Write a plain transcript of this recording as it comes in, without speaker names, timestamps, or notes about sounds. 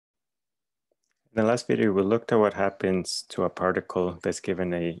In the last video, we looked at what happens to a particle that's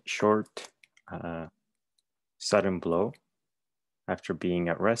given a short, sudden blow after being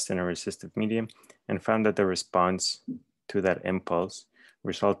at rest in a resistive medium, and found that the response to that impulse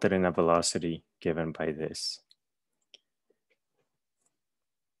resulted in a velocity given by this.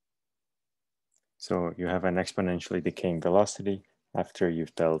 So you have an exponentially decaying velocity after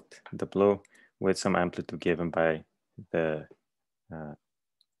you've dealt the blow with some amplitude given by the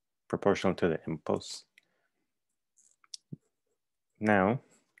proportional to the impulse. Now,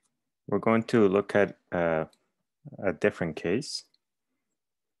 we're going to look at a different case.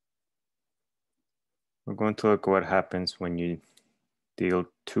 We're going to look at what happens when you deal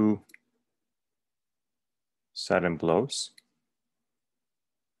two sudden blows.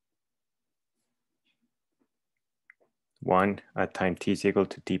 One at time t is equal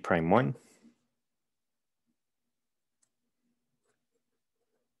to t prime 1.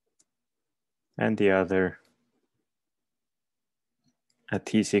 And the other at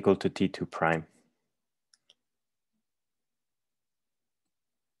t is equal to t2 prime.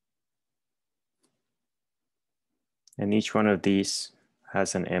 And each one of these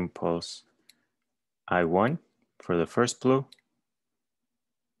has an impulse I1 for the first blow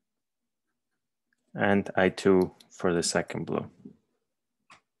and I2 for the second blow,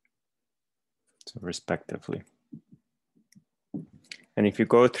 so respectively. And if you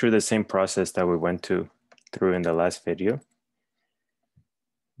go through the same process that we went through in the last video,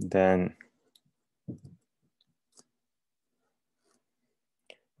 then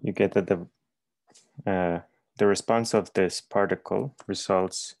you get that the response of this particle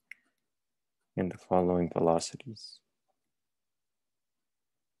results in the following velocities.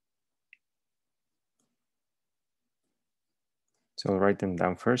 So I'll write them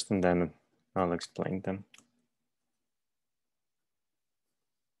down first and then I'll explain them.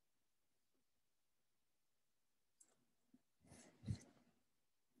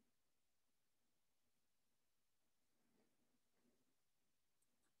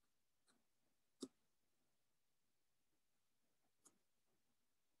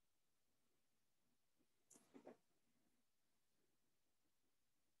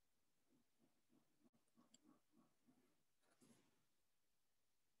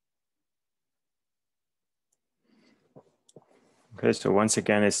 Okay, so once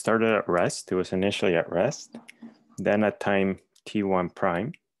again, it started at rest. It was initially at rest. Then at time t1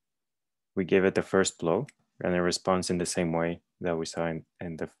 prime, we gave it the first blow and it responds in the same way that we saw in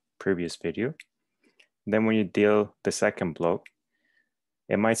the previous video. Then when you deal the second blow,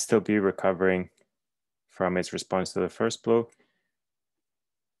 it might still be recovering from its response to the first blow,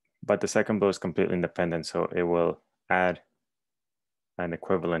 but the second blow is completely independent, so it will add an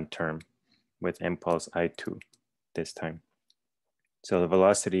equivalent term with impulse I2 this time. So the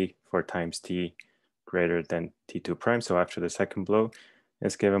velocity for times t greater than t2 prime, so after the second blow,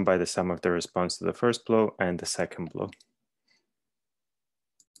 is given by the sum of the response to the first blow and the second blow.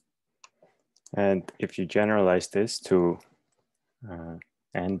 And if you generalize this to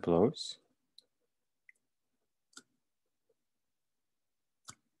n blows,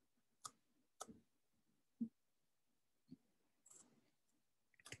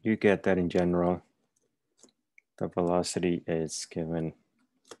 you get that in general, the velocity is given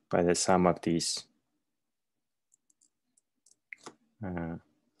by the sum of these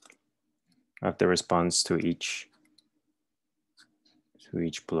of the response to each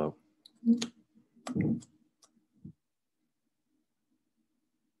blow.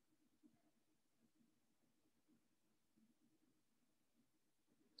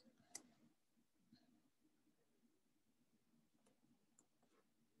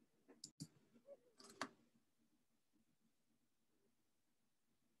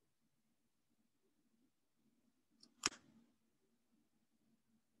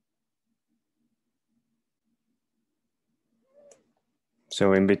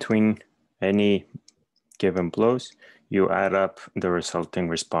 So in between any given blows, you add up the resulting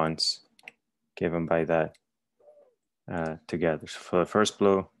response given by that together. So for the first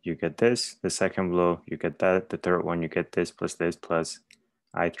blow, you get this. The second blow, you get that. The third one, you get this plus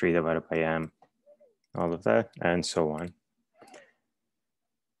I3 divided by m, all of that, and so on.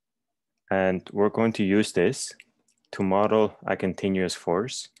 And we're going to use this to model a continuous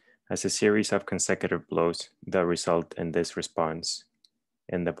force as a series of consecutive blows that result in this response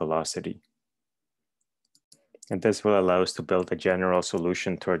in the velocity. And this will allow us to build a general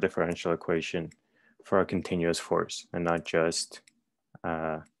solution to our differential equation for a continuous force and not just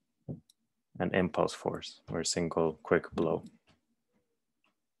an impulse force or a single quick blow.